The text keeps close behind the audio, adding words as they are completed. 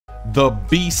The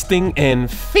Beasting and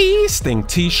Feasting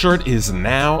t-shirt is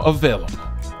now available.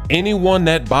 Anyone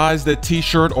that buys the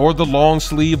t-shirt or the long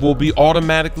sleeve will be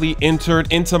automatically entered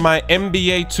into my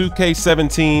NBA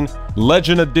 2K17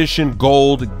 Legend Edition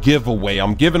Gold giveaway.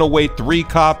 I'm giving away 3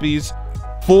 copies.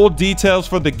 Full details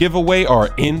for the giveaway are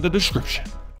in the description.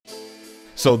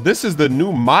 So this is the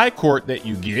new My Court that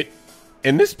you get,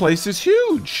 and this place is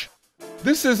huge.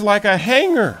 This is like a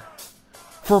hangar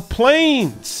for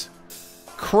planes.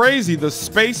 Crazy, the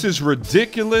space is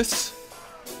ridiculous.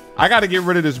 I gotta get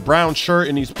rid of this brown shirt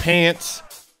and these pants.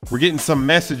 We're getting some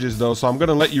messages though, so I'm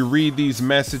gonna let you read these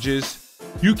messages.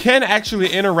 You can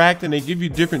actually interact and they give you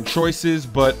different choices,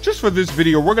 but just for this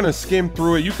video, we're gonna skim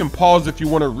through it. You can pause if you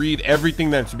wanna read everything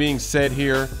that's being said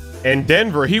here. And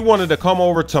Denver, he wanted to come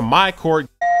over to My Court.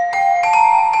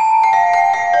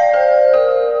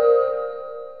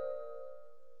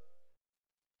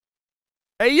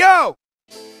 Hey, yo!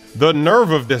 The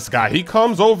nerve of this guy. He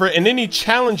comes over and then he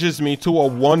challenges me to a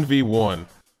 1v1.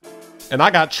 And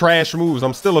I got trash moves.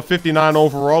 I'm still a 59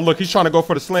 overall. Look, he's trying to go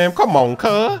for the slam. Come on,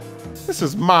 cuz. This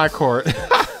is My Court.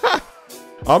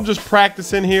 I'm just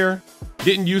practicing here,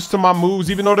 getting used to my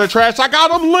moves, even though they're trash. I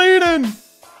got him leaning.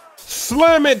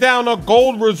 Slam it down, a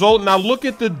gold result. Now look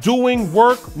at the doing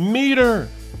work meter.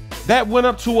 That went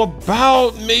up to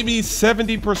about maybe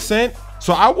 70%.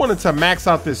 So I wanted to max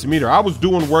out this meter. I was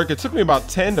doing work. It took me about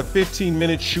 10 to 15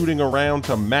 minutes shooting around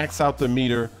to max out the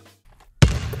meter.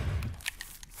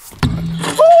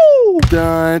 Woo!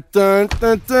 Dun, dun,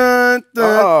 dun, dun,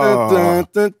 dun,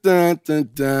 dun, dun, dun,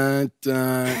 dun,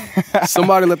 dun.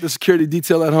 Somebody left the security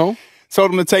detail at home. Told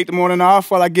them to take the morning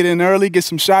off while I get in early, get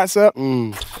some shots up.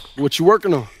 What you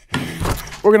working on?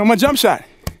 Working on my jump shot.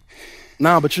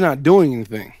 Nah, but you're not doing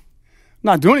anything.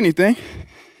 Not doing anything.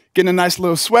 Getting a nice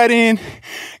little sweat in.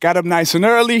 Got up nice and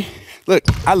early. Look,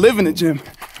 I live in the gym.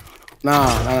 Nah,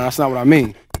 that's not what I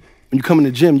mean. When you come in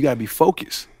the gym, you gotta be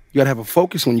focused. You gotta have a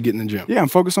focus when you get in the gym. Yeah, I'm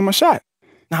focused on my shot.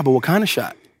 Nah, but what kind of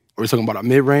shot? Are we talking about our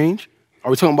mid-range? Are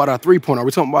we talking about our three-pointer? Are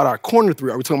we talking about our corner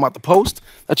three? Are we talking about the post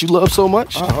that you love so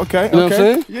much? Oh, okay, you know what I'm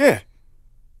saying? Yeah.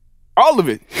 All of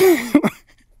it. You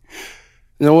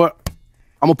know what?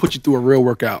 I'm gonna put you through a real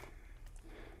workout.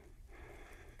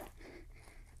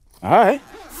 All right.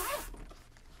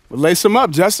 Well, lace him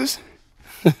up, Justice.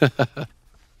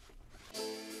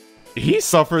 He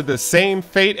suffered the same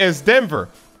fate as Denver.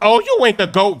 Oh, you ain't the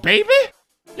GOAT, baby.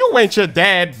 You ain't your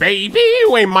dad, baby.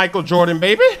 You ain't Michael Jordan,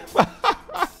 baby.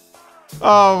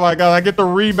 Oh my God, I get the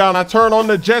rebound. I turn on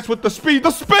the Jets with the speed,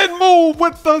 the spin move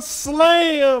with the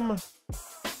slam.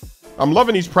 I'm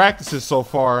loving these practices so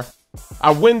far.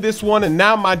 I win this one and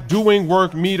now my doing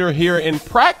work meter here in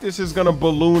practice is gonna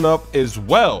balloon up as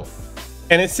well.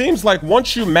 And it seems like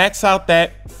once you max out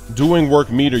that doing work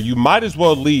meter, you might as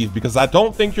well leave because I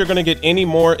don't think you're gonna get any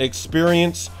more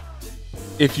experience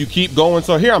if you keep going.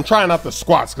 So here I'm trying out the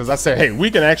squats because I said, hey, we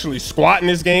can actually squat in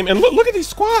this game. And look at these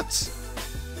squats.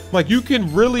 Like you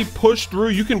can really push through.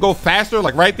 You can go faster.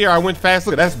 Like right there, I went fast.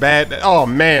 Look, that's bad. Oh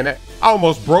man, I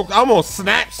almost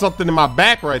snapped something in my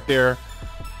back right there.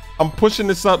 I'm pushing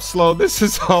this up slow. This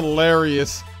is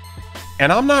hilarious.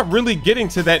 And I'm not really getting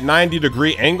to that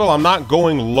 90-degree angle. I'm not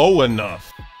going low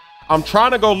enough. I'm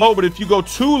trying to go low, but if you go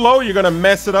too low, you're gonna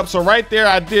mess it up. So right there,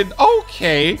 I did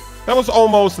okay. That was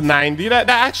almost 90. That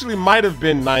actually might have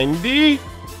been 90.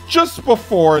 Just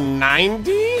before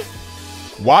 90.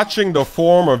 Watching the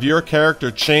form of your character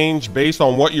change based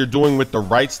on what you're doing with the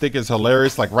right stick is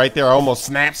hilarious. Like right there, I almost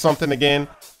snapped something again.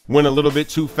 Went a little bit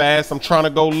too fast. I'm trying to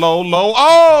go low.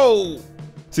 Oh!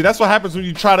 See, that's what happens when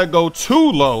you try to go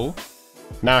too low.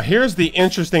 Now, here's the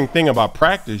interesting thing about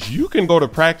practice. You can go to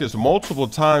practice multiple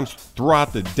times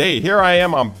throughout the day. Here I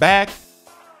am, I'm back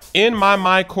in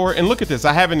my court. And look at this,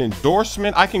 I have an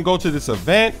endorsement. I can go to this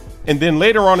event and then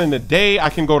later on in the day, I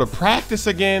can go to practice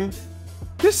again.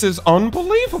 This is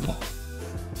unbelievable.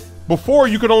 Before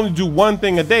you could only do one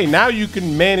thing a day. Now you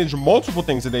can manage multiple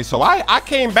things a day. So I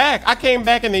came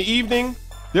back in the evening.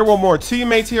 There were more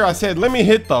teammates here. I said, let me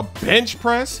hit the bench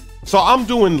press. So I'm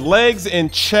doing legs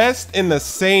and chest in the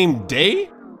same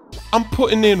day. I'm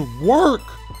putting in work.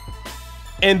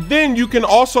 And then you can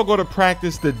also go to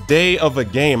practice the day of a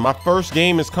game. My first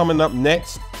game is coming up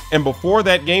next. And before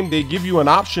that game, they give you an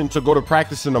option to go to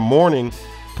practice in the morning,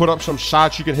 put up some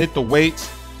shots, you can hit the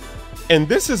weights. And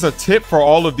this is a tip for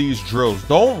all of these drills.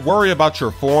 Don't worry about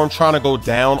your form trying to go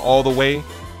down all the way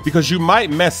because you might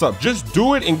mess up. Just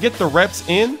do it and get the reps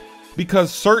in.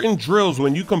 Because certain drills,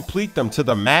 when you complete them to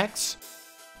the max,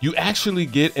 you actually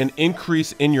get an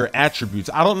increase in your attributes.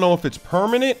 I don't know if it's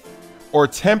permanent or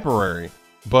temporary,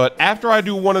 but after I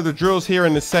do one of the drills here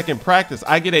in the second practice,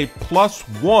 I get a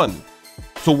 +1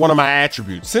 to one of my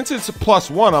attributes. Since it's a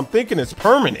 +1, I'm thinking it's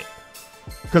permanent.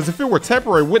 Because if it were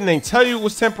temporary, wouldn't they tell you it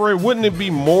was temporary? Wouldn't it be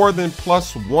more than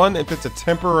 +1 if it's a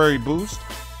temporary boost?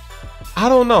 I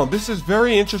don't know. This is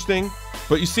very interesting.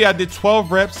 But you see, I did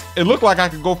 12 reps. It looked like I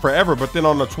could go forever, but then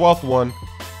on the 12th one,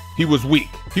 he was weak.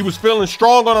 He was feeling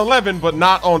strong on 11, but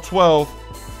not on 12,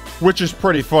 which is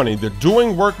pretty funny. The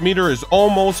doing work meter is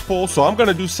almost full, so I'm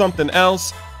gonna do something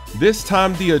else. This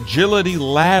time the agility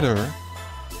ladder.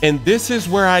 And this is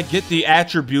where I get the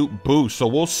attribute boost. So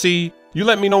we'll see. You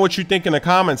let me know what you think in the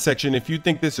comment section if you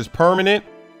think this is permanent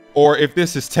or if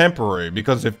this is temporary.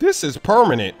 Because if this is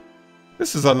permanent,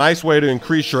 this is a nice way to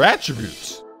increase your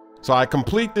attributes. So I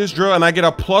complete this drill and I get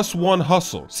a +1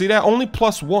 hustle. See that? Only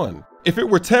 +1. If it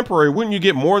were temporary, wouldn't you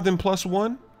get more than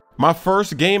 +1? My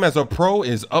first game as a pro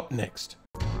is up next.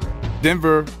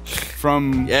 Denver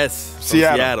from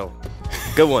Seattle.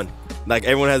 Good one. Like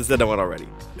everyone has said that one already.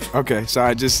 Okay,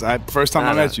 so first time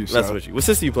I met you. That's So. with you. What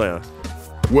system you play on?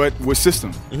 What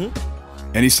system?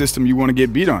 Any system you want to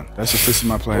get beat on. That's the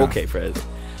system I play on. Okay, Fred.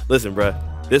 Listen, bruh.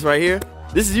 This right here,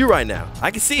 this is you right now. I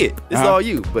can see it. This is all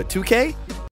you. But 2K,